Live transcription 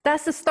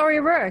Does the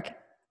story work?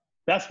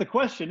 That's the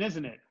question,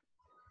 isn't it?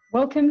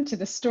 Welcome to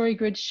the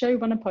StoryGrid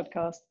Showrunner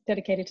podcast,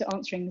 dedicated to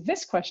answering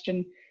this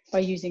question by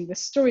using the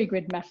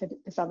StoryGrid method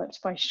developed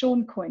by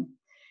Sean Coyne.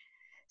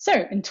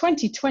 So in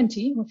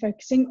 2020, we're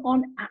focusing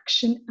on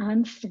action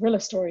and thriller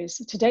stories.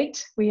 To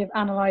date, we have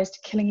analysed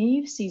Killing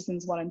Eve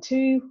seasons 1 and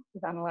 2.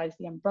 We've analysed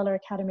The Umbrella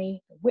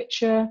Academy, The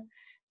Witcher,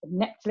 the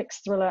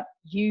Netflix thriller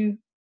You,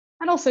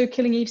 and also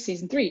Killing Eve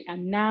season 3.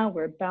 And now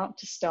we're about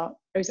to start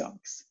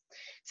Ozarks.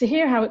 So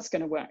here's how it's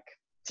going to work.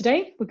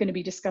 Today, we're going to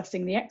be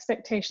discussing the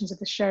expectations of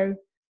the show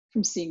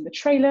from seeing the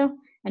trailer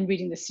and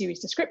reading the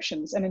series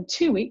descriptions. And in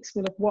 2 weeks,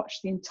 we'll have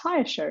watched the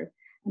entire show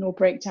and we'll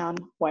break down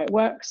why it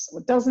works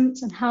or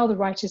doesn't and how the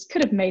writers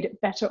could have made it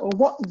better or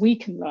what we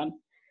can learn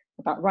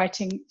about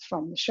writing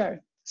from the show.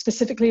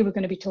 Specifically, we're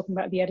going to be talking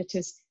about the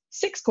editor's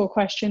 6 core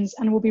questions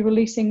and we'll be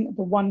releasing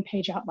the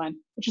 1-page outline,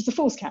 which is the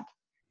fool's cap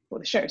for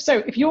the show. So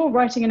if you're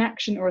writing an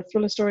action or a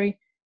thriller story,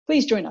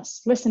 please join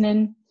us, listen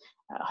in.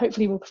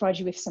 Hopefully we'll provide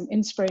you with some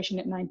inspiration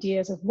and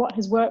ideas of what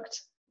has worked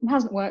and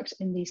hasn't worked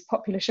in these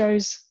popular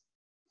shows.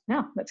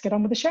 Now, let's get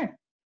on with the show.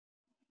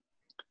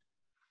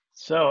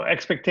 So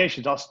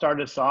expectations, I'll start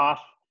us off.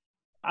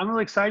 I'm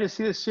really excited to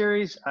see this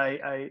series.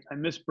 I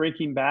miss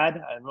Breaking Bad.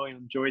 I really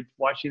enjoyed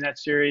watching that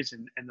series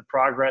and the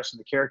progress and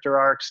the character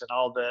arcs and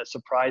all the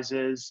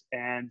surprises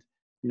and,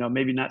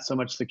 maybe not so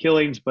much the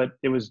killings, but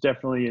it was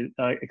definitely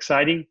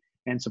exciting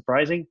and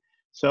surprising.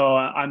 So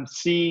I'm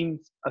seeing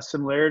a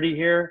similarity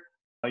here.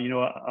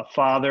 A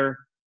father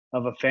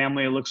of a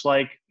family, it looks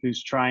like,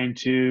 who's trying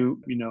to,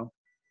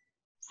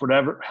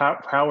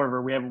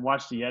 however, we haven't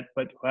watched it yet,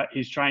 but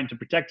he's trying to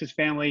protect his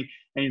family,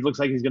 and he looks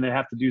like he's going to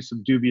have to do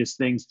some dubious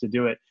things to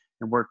do it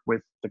and work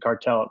with the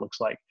cartel, it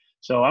looks like.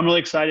 So I'm really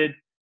excited.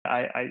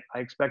 I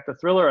expect a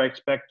thriller. I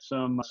expect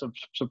some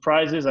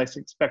surprises. I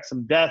expect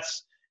some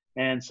deaths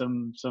and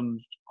some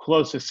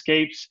close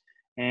escapes,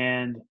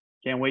 and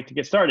can't wait to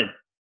get started.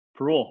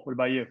 Parul, what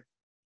about you?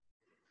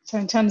 So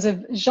in terms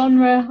of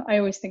genre, I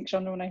always think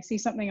genre when I see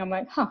something. I'm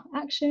like,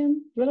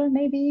 action, thriller,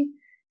 maybe.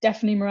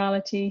 Definitely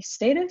morality,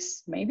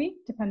 status, maybe,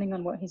 depending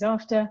on what he's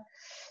after.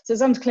 So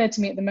it's unclear to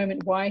me at the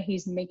moment why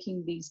he's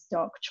making these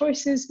dark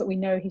choices, but we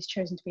know he's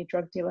chosen to be a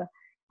drug dealer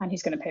and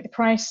he's going to pay the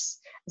price.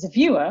 As a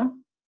viewer,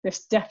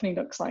 this definitely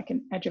looks like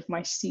an edge of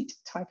my seat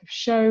type of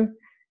show.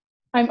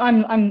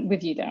 I'm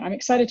with you there. I'm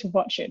excited to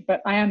watch it,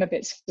 but I am a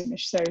bit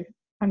squeamish, so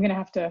I'm going to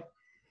have to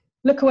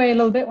look away a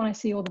little bit when I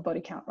see all the body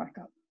count rack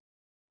up.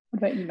 What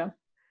about you, Mel?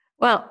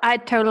 Well, I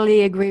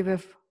totally agree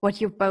with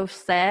what you've both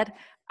said.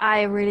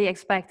 I really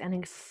expect an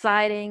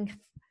exciting,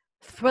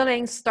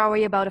 thrilling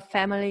story about a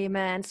family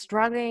man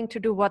struggling to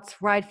do what's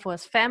right for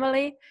his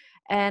family.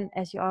 And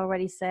as you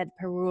already said,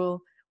 Parul,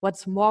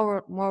 what's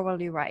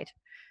morally right.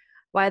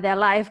 While their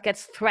life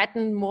gets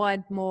threatened more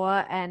and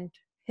more and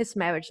his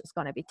marriage is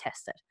going to be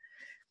tested.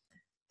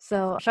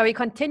 So shall we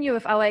continue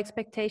with our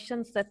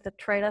expectations that the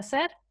trailer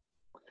said?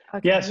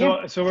 Okay. Yeah,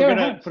 so we're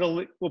gonna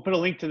we'll put a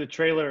link to the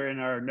trailer in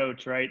our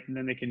notes, right? And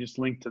then they can just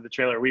link to the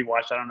trailer we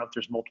watched. I don't know if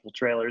there's multiple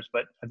trailers,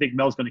 but I think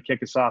Mel's gonna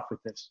kick us off with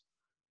this.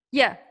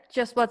 Yeah,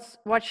 just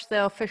watch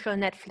the official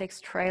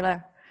Netflix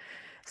trailer.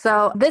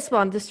 So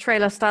this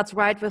trailer starts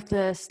right with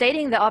the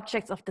stating the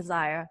objects of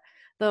desire,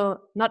 though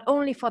not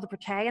only for the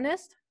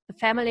protagonist, the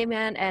family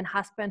man and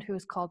husband who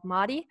is called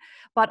Marty,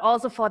 but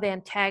also for the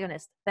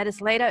antagonist that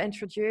is later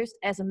introduced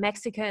as a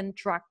Mexican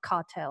drug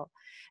cartel.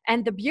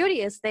 And the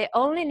beauty is they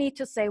only need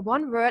to say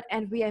one word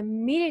and we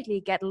immediately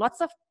get lots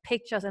of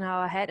pictures in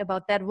our head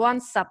about that one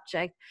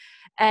subject.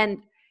 And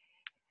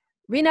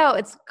we know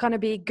it's going to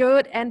be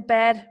good and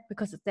bad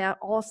because there are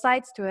all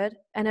sides to it,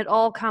 and it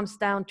all comes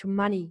down to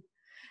money.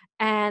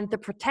 And the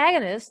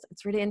protagonist,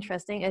 it's really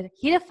interesting,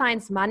 he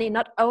defines money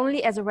not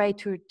only as a way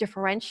to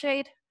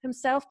differentiate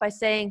himself by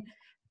saying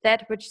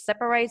that which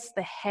separates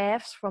the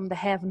haves from the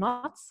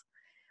have-nots,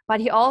 but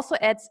he also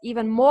adds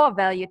even more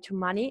value to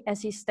money,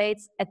 as he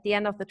states at the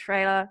end of the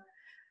trailer,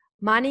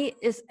 money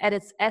is at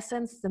its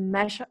essence the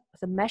measure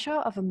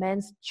of a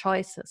man's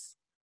choices.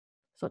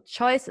 So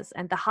choices,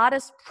 and the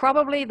hardest,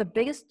 probably the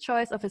biggest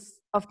choice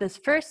of this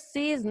first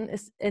season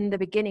is in the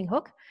beginning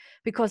hook,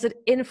 because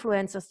it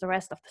influences the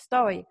rest of the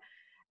story.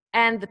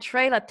 And the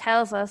trailer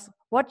tells us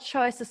what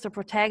choices the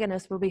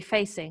protagonist will be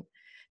facing.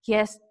 He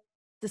has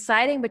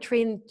deciding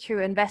between to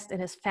invest in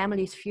his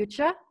family's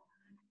future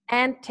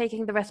and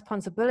taking the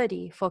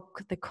responsibility for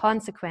the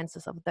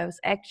consequences of those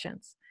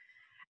actions.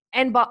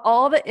 And by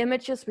all the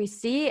images we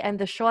see and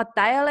the short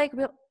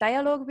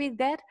dialogue we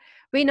get,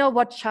 we know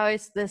what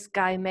choice this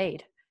guy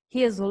made.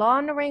 He is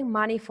laundering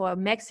money for a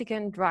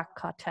Mexican drug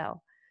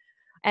cartel.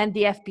 And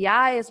the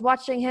FBI is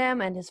watching him,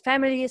 and his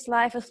family's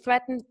life is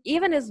threatened.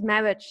 Even his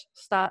marriage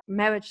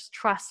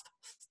trust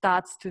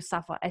starts to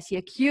suffer as he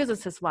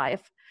accuses his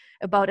wife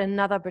about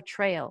another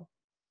betrayal.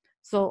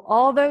 So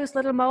all those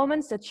little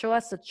moments that show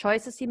us the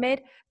choices he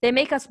made, they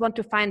make us want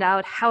to find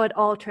out how it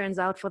all turns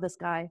out for this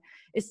guy.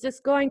 Is this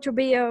going to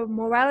be a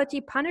morality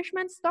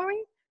punishment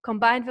story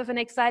combined with an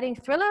exciting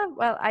thriller?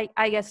 Well,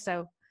 I guess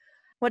so.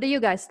 What do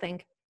you guys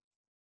think?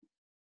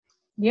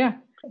 Yeah,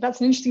 that's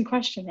an interesting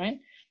question, right?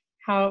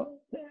 How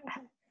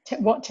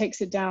what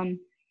takes it down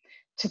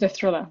to the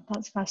thriller.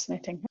 That's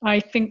fascinating. I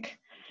think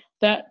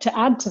that to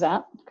add to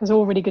that, because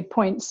all really good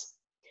points,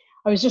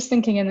 I was just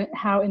thinking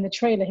how in the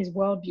trailer his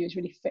worldview is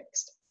really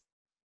fixed.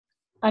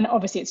 And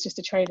obviously it's just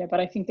a trailer, but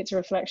I think it's a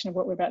reflection of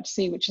what we're about to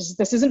see, which is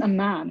this isn't a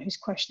man who's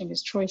questioning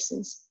his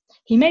choices.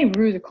 He may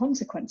rue the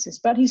consequences,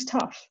 but he's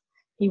tough.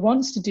 He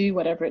wants to do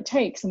whatever it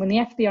takes. And when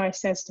the FBI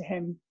says to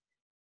him,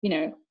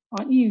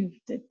 aren't you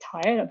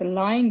tired of the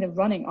lying, the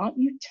running? Aren't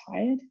you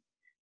tired?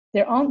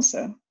 Their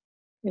answer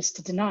is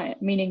to deny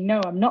it, meaning, no,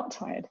 I'm not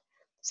tired.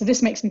 So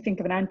this makes me think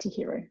of an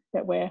anti-hero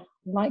that we're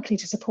likely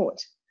to support,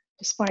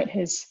 despite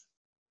his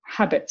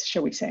habits,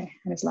 shall we say,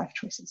 and his life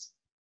choices.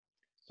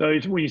 So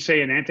when you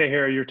say an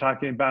anti-hero, you're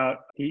talking about,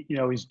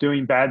 he's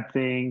doing bad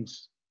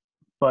things,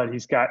 but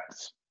he's got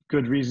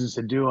good reasons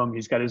to do them.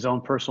 He's got his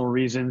own personal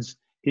reasons.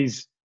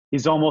 He's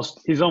almost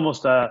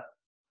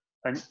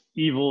an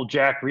evil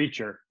Jack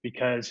Reacher,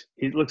 because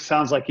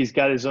sounds like he's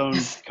got his own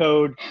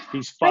code.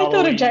 He's following. I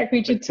thought of Jack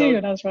Reacher too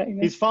when I was writing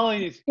this. He's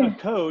following his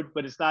code,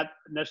 but it's not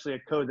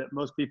necessarily a code that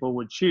most people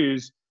would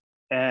choose,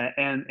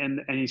 and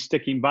he's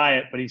sticking by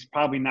it. But he's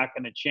probably not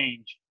going to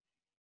change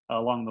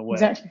along the way.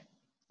 Exactly.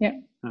 Yeah.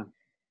 Huh.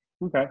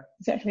 Okay.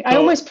 Exactly.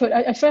 So,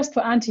 I first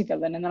put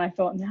anti-villain, and then I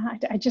thought, nah,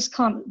 I just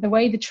can't. The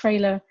way the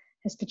trailer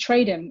has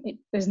portrayed him,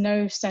 there's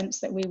no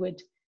sense that we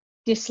would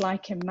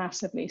dislike him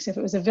massively. So if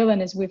it was a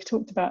villain, as we've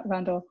talked about,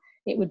 Randall,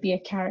 it would be a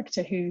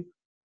character who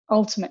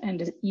ultimate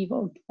end is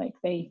evil. Like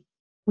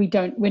we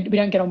don't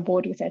get on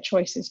board with their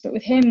choices. But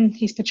with him,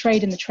 he's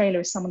portrayed in the trailer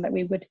as someone that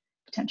we would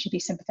potentially be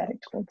sympathetic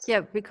towards.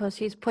 Yeah, because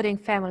he's putting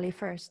family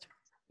first.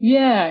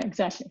 Yeah,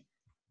 exactly.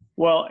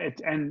 Well,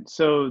 and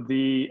so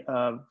the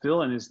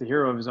villain is the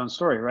hero of his own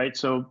story, right?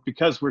 So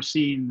because we're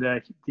seeing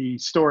the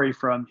story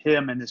from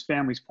him and his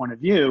family's point of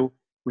view,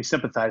 we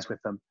sympathize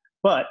with them.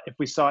 But if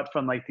we saw it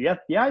from like the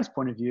FBI's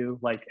point of view,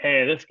 like,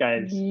 hey, this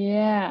guy's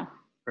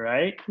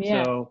right.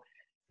 Yeah. So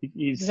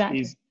he's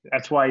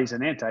that's why he's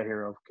an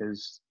anti-hero,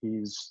 because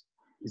he's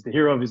the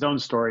hero of his own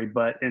story.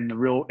 But in the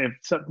real,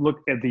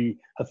 look at the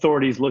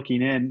authorities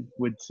looking in,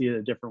 would see it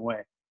a different way.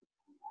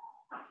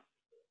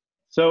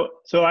 So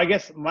I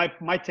guess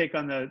my take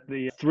on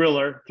the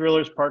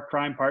thriller's part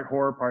crime, part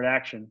horror, part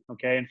action.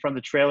 Okay, and from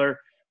the trailer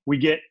we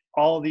get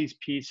all these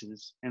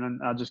pieces, and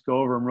I'll just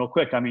go over them real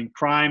quick. I mean,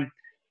 crime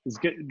is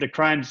good. The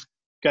crime's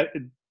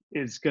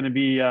is going to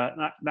be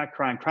not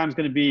crime. Crime's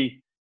going to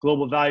be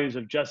global values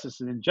of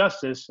justice and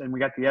injustice, and we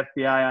got the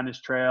FBI on his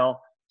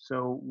trail.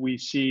 So we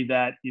see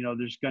that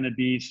there's going to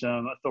be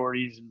some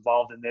authorities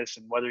involved in this,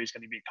 and whether he's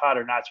going to be caught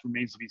or not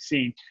remains to be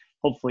seen.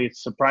 Hopefully,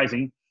 it's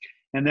surprising.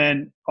 And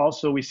then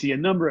also we see a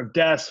number of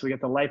deaths. We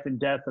got the life and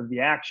death of the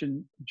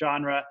action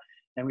genre,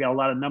 and we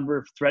got a number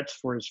of threats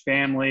for his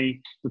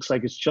family. Looks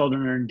like his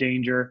children are in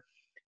danger.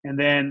 And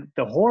then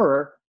the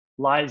horror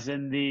lies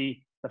in the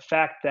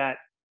fact that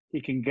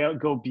he can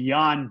go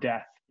beyond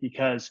death,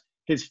 because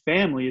his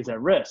family is at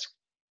risk.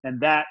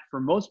 And that, for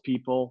most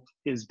people,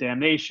 is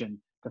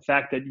damnation. The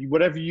fact that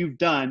whatever you've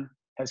done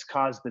has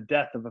caused the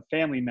death of a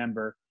family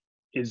member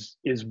is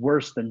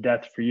worse than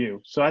death for you.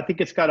 So I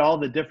think it's got all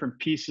the different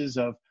pieces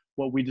of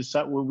what we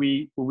decide, what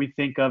we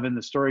think of in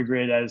the story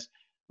grid as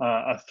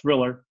a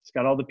thriller. It's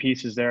got all the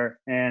pieces there,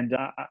 and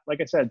like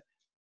I said,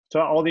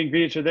 so all the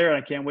ingredients are there,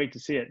 and I can't wait to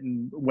see it.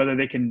 And whether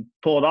they can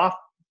pull it off,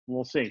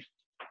 we'll see.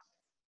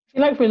 I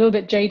feel like we're a little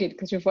bit jaded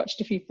because we've watched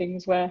a few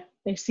things where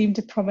they seem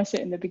to promise it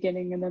in the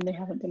beginning and then they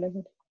haven't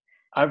delivered.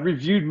 I've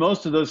reviewed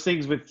most of those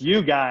things with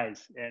you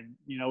guys, and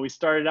we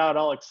started out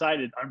all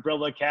excited.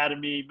 Umbrella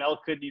Academy, Mel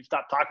couldn't even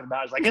stop talking about it.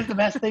 I was like, it's the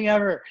best thing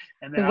ever.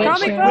 And then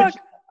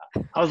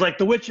I was like,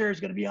 The Witcher is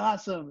going to be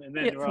awesome. And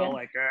then we're all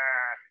like,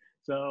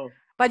 so.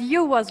 But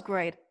You was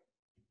great.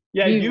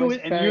 Yeah, You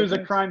was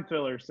a crime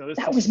thriller. So this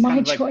was my kind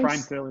of choice. Like crime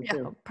thriller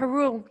too. Per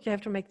rule, you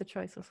have to make the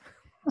choices.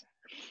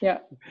 Yeah,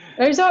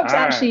 those arcs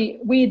actually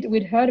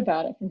we'd heard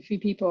about it from a few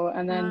people,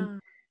 and then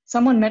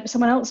someone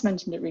else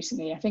mentioned it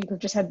recently. I think we've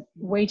just had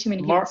way too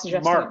many people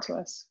suggesting it to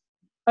us.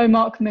 Oh,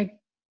 Mark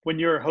when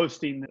you're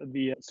hosting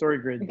the Story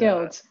Grid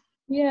Guild.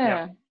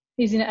 Yeah,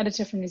 he's an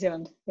editor from New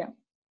Zealand. Yeah.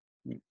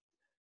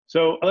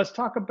 So let's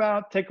talk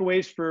about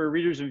takeaways for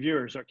readers and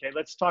viewers. Okay,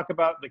 let's talk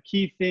about the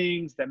key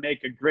things that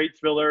make a great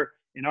thriller,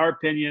 in our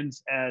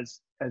opinions,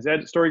 as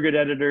Story Grid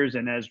editors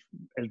and as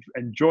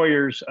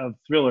enjoyers of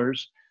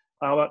thrillers.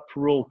 How about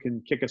Parul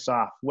can kick us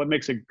off? What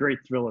makes a great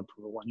thriller,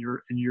 Parul,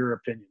 in your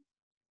opinion?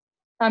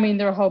 I mean,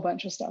 there are a whole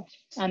bunch of stuff,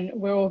 and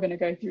we're all going to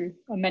go through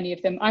many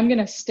of them. I'm going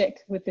to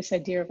stick with this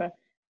idea of a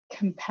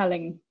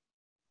compelling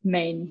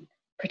main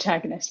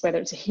protagonist, whether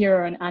it's a hero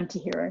or an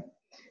anti-hero,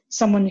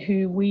 someone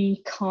who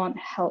we can't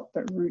help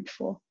but root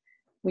for.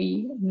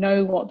 We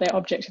know what their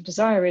object of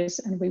desire is,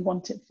 and we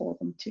want it for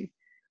them too.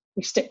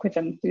 We stick with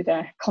them through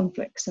their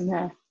conflicts and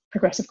their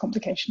progressive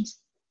complications.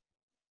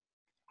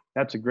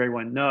 That's a great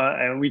one.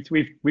 No,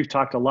 we've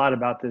talked a lot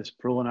about this,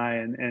 Parul and I,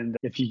 and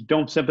if you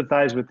don't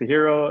sympathize with the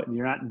hero and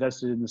you're not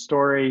invested in the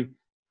story,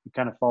 it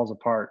kind of falls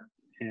apart.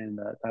 And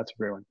that's a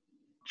great one.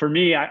 For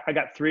me, I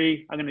got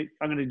three. I'm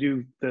gonna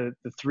do the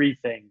three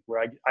thing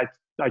where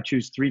I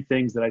choose 3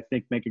 things that I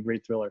think make a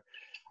great thriller.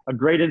 A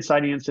great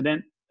inciting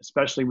incident,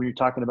 especially when you're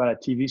talking about a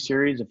TV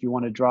series. If you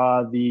want to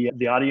draw the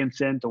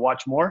audience in to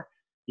watch more,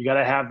 you got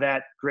to have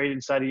that great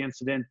inciting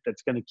incident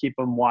that's going to keep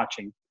them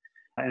watching.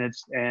 And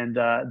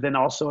then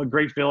also a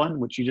great villain,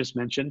 which you just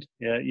mentioned,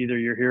 either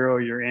your hero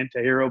or your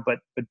anti-hero, but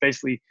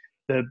basically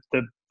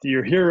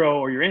your hero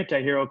or your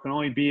anti-hero can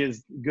only be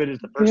as good as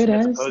the person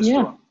as opposed to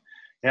him.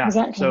 Yeah.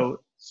 Exactly.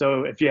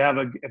 So if you have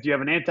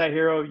an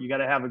anti-hero, you got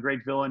to have a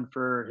great villain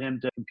for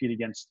him to compete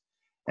against.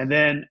 And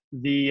then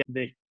the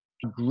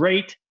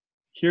great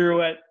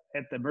hero at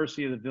the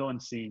mercy of the villain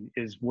scene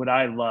is what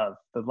I love.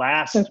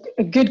 So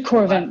a good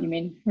core event, you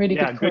mean? Really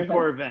good core event. Yeah, good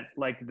core event.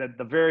 Like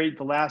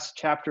the last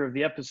chapter of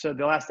the episode,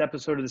 the last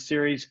episode of the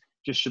series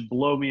just should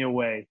blow me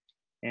away,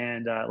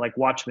 and like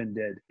Watchmen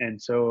did.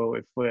 And so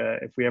if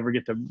we ever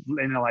get to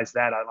analyze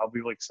that, I'll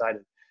be really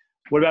excited.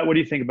 What do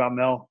you think about,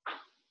 Mel?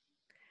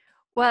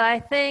 Well, I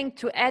think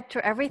to add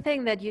to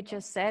everything that you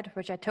just said,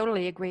 which I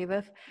totally agree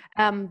with,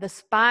 the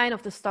spine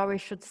of the story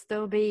should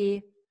still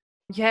be,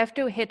 you have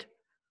to hit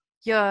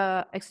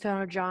your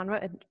external genre.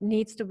 It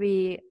needs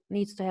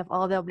to have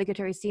all the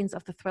obligatory scenes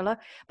of the thriller,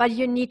 but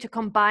you need to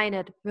combine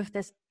it with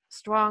this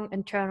strong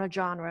internal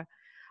genre.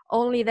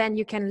 Only then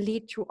you can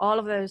lead through all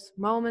of those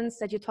moments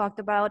that you talked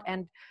about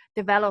and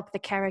develop the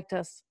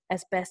characters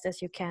as best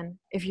as you can,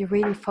 if you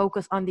really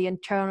focus on the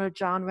internal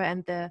genre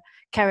and the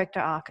character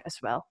arc as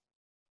well.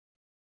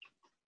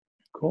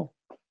 Cool.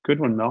 Good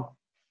one, Mel.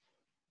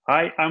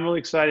 I'm really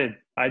excited.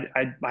 I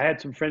had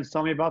some friends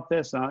tell me about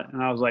this,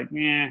 and I was like,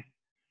 yeah.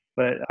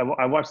 But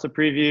I watched the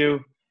preview.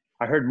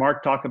 I heard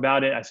Mark talk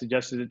about it. I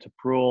suggested it to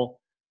Prul.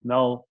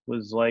 Mel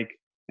was like,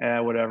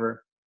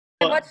 whatever.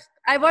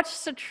 I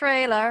watched the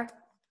trailer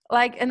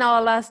like in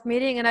our last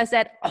meeting, and I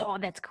said, oh,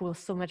 that's cool.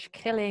 So much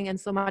killing and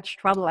so much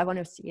trouble. I want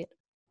to see it.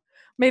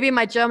 Maybe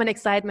my German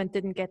excitement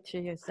didn't get to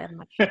you that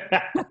much.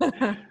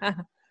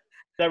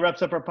 That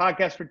wraps up our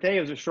podcast for today.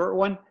 It was a short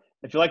one.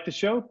 If you like the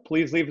show,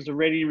 please leave us a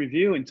rating and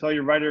review and tell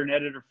your writer and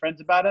editor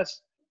friends about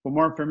us. For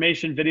more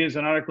information, videos,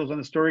 and articles on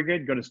the Story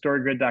Grid, go to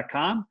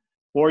storygrid.com,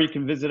 or you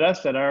can visit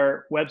us at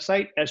our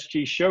website,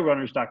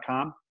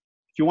 sgshowrunners.com.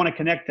 If you want to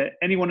connect to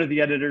any one of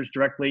the editors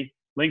directly,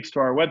 links to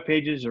our web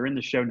pages are in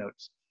the show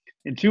notes.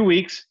 In 2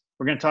 weeks,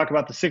 we're going to talk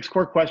about the 6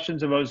 core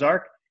questions of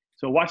Ozark.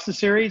 So watch the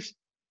series,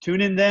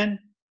 tune in then,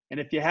 and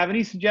if you have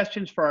any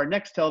suggestions for our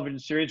next television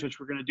series, which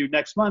we're going to do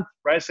next month,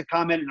 write us a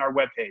comment in our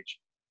webpage.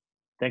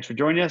 Thanks for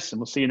joining us, and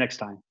we'll see you next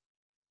time.